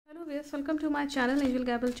messages. Welcome to my channel Angel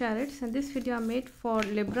Gabble Chariots, and this video I made for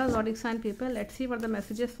Libra zodiac sign people. Let's see what the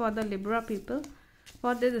messages for the Libra people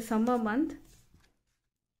for the December month.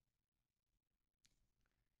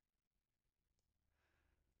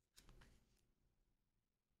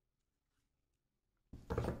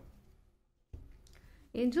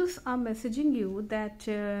 Angels are messaging you that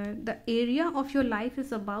the area of your life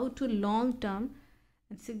is about to long-term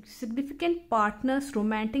and significant partners,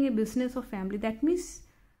 romantic, a business or family. That means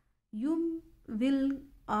you will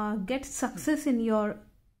get success in your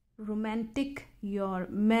romantic, your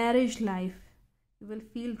marriage life. You will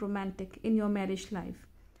feel romantic in your marriage life.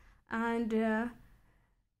 And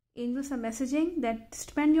angels are messaging that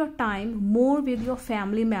spend your time more with your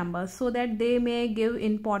family members so that they may give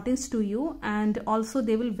importance to you, and also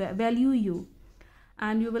they will value you,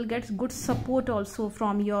 and you will get good support also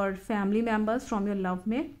from your family members, from your love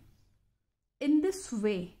mate. In this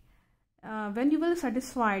way, when you will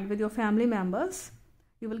satisfied with your family members,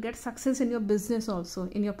 you will get success in your business also,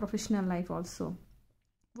 in your professional life also,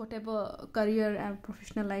 whatever career and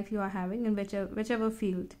professional life you are having in whichever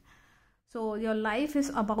field. So your life is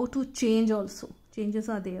about to change also. Changes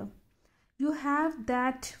are there. You have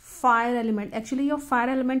that fire element. Actually, your fire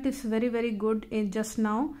element is very, very good in just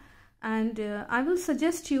now. And I will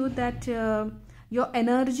suggest you that your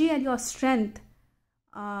energy and your strength,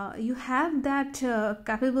 you have that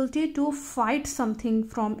capability to fight something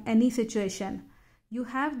from any situation. You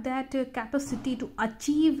have that capacity to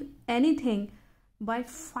achieve anything by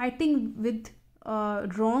fighting with a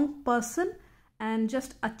wrong person and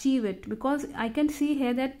just achieve it, because I can see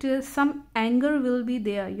here that some anger will be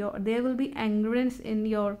there. There will be angerness in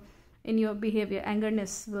your behavior.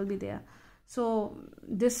 Angerness will be there. So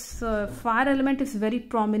this fire element is very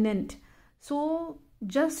prominent. So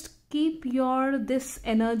just keep this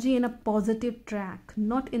energy in a positive track,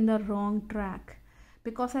 not in the wrong track,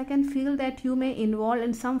 because I can feel that you may involve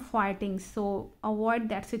in some fighting. So avoid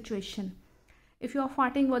that situation. If you are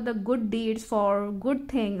fighting for the good deeds, for good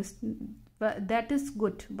things, that is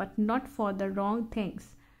good, but not for the wrong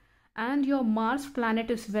things. And your Mars planet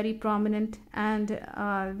is very prominent, and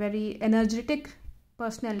very energetic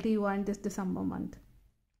personality you are in this December month.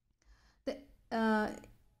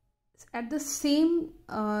 At the same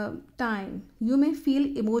time, you may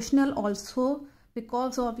feel emotional also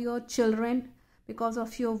because of your children, because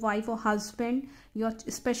of your wife or husband,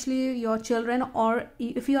 especially your children, or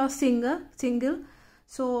if you are single.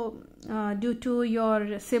 So due to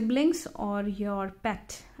your siblings or your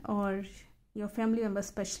pet or your family member,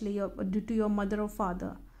 especially due to your mother or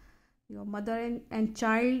father. Your mother and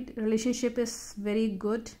child relationship is very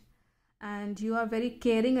good, and you are very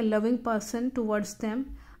caring and loving person towards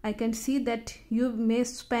them. I can see that you may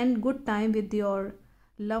spend good time with your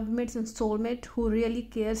love mates and soulmate who really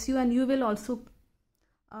cares you, and you will also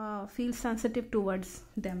feel sensitive towards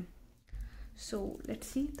them. So let's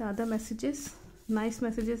see the other messages. Nice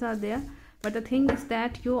messages are there, but the thing is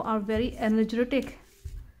that you are very energetic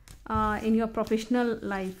in your professional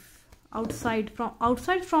life. Outside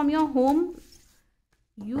from your home,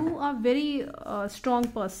 you are very strong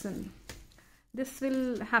person. This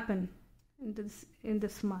will happen in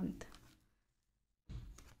this month.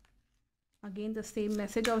 Again, the same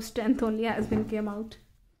message of strength only has been came out.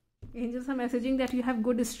 Angels are messaging that you have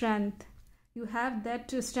good strength. You have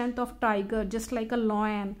that strength of tiger, just like a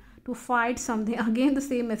lion, to fight something. Again, the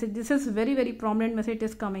same message. This is very, very prominent message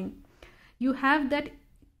is coming. You have that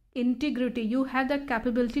integrity. You have that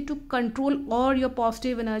capability to control all your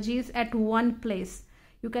positive energies at one place.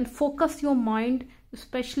 You can focus your mind,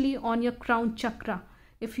 especially on your crown chakra,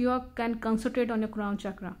 if you can concentrate on your crown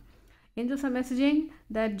chakra. Angels are messaging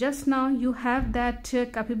that just now you have that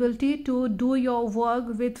capability to do your work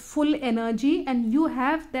with full energy, and you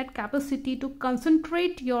have that capacity to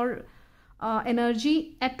concentrate your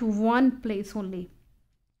energy at one place only.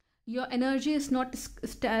 Your energy is not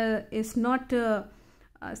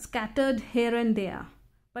scattered here and there,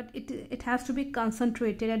 but it has to be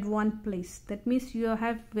concentrated at one place. That means you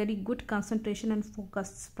have very good concentration and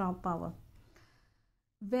focus power.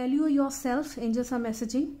 Value yourself. Angels are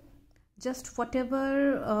messaging just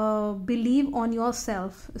whatever, believe on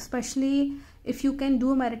yourself, especially if you can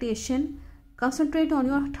do meditation. Concentrate on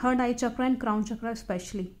your third eye chakra and crown chakra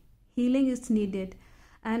especially. Healing is needed,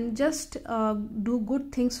 and just do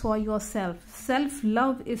good things for yourself.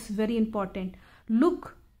 Self-love is very important.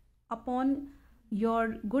 Look upon your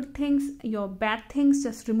good things, your bad things.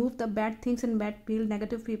 Just remove the bad things and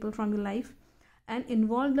negative people from your life, and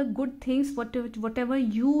involve the good things, whatever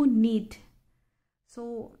you need.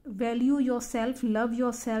 So value yourself, love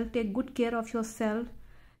yourself, take good care of yourself,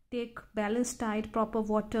 take balanced diet, proper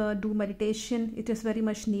water, do meditation. It is very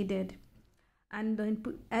much needed. And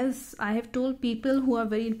as I have told, people who are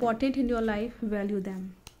very important in your life, value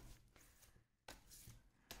them.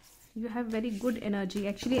 You have very good energy.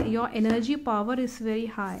 Actually, your energy power is very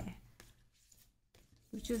high,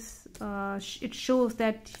 which is it shows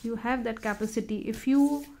that you have that capacity. If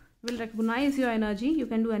you will recognize your energy, you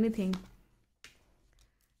can do anything.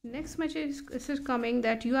 Next message is coming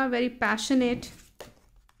that you are very passionate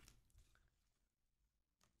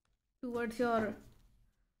towards your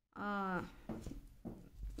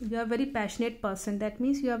you are a very passionate person. That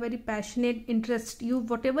means you are very passionate, interest. You,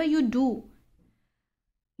 whatever you do,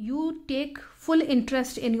 you take full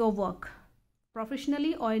interest in your work,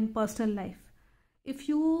 professionally or in personal life. If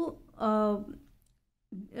you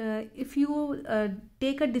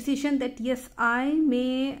take a decision that yes, I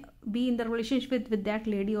may be in the relationship with that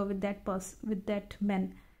lady or with that person, with that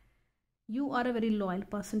man, you are a very loyal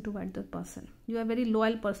person toward the person. You are a very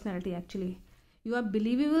loyal personality. Actually, you are a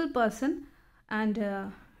believable person,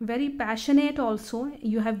 and very passionate also.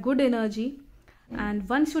 You have good energy, and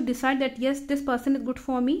once you decide that yes, this person is good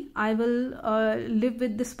for me, I will live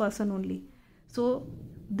with this person only. So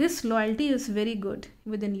this loyalty is very good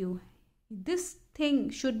within you. This thing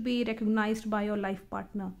should be recognized by your life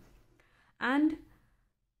partner. And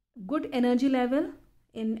good energy level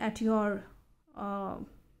at your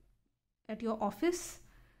office.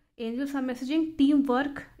 Angels are messaging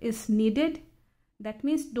teamwork is needed. That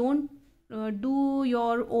means don't do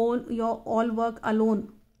your all work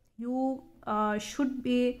alone. You should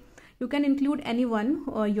be, you can include anyone,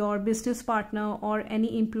 your business partner or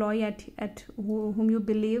any employee at whom you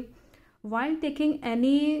believe. While taking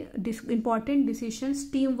any important decisions,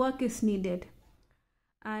 teamwork is needed.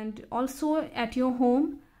 And also at your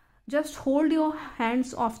home, just hold your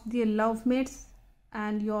hands off the love mates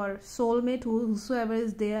and your soulmate, whosoever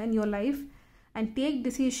is there in your life, and take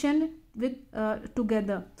decision with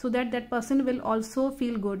together, so that that person will also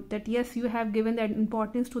feel good that yes, you have given that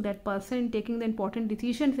importance to that person in taking the important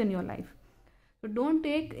decisions in your life. So don't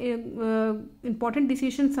take important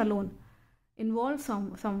decisions alone. Involve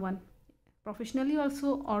someone professionally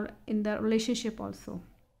also, or in the relationship also.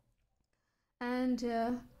 And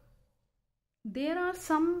there are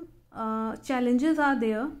some challenges are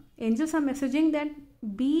there. Angels are messaging that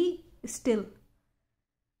be still.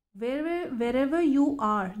 Wherever you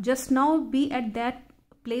are, just now be at that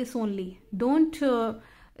place only. Don't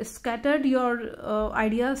scatter your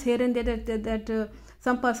ideas here and there, that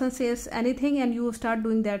some person says anything and you start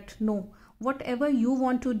doing that. No, whatever you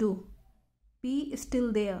want to do, be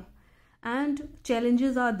still there. And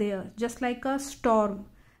challenges are there, just like a storm.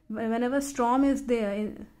 Whenever storm is there,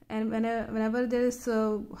 and whenever there is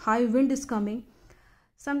high wind is coming,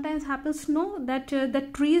 sometimes happens that the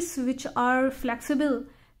trees which are flexible,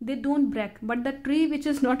 they don't break, but the tree which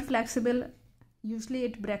is not flexible, usually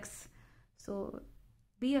it breaks. So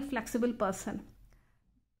be a flexible person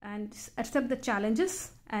and accept the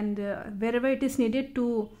challenges, and wherever it is needed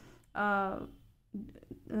to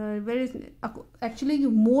actually you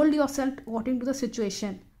mold yourself according to the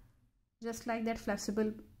situation, just like that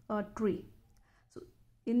flexible tree. So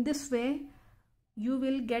in this way you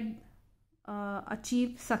will get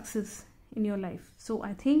achieve success in your life. So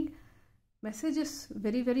I think message is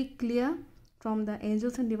very, very clear from the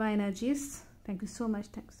angels and divine energies. Thank you so much.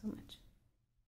 Thanks so much.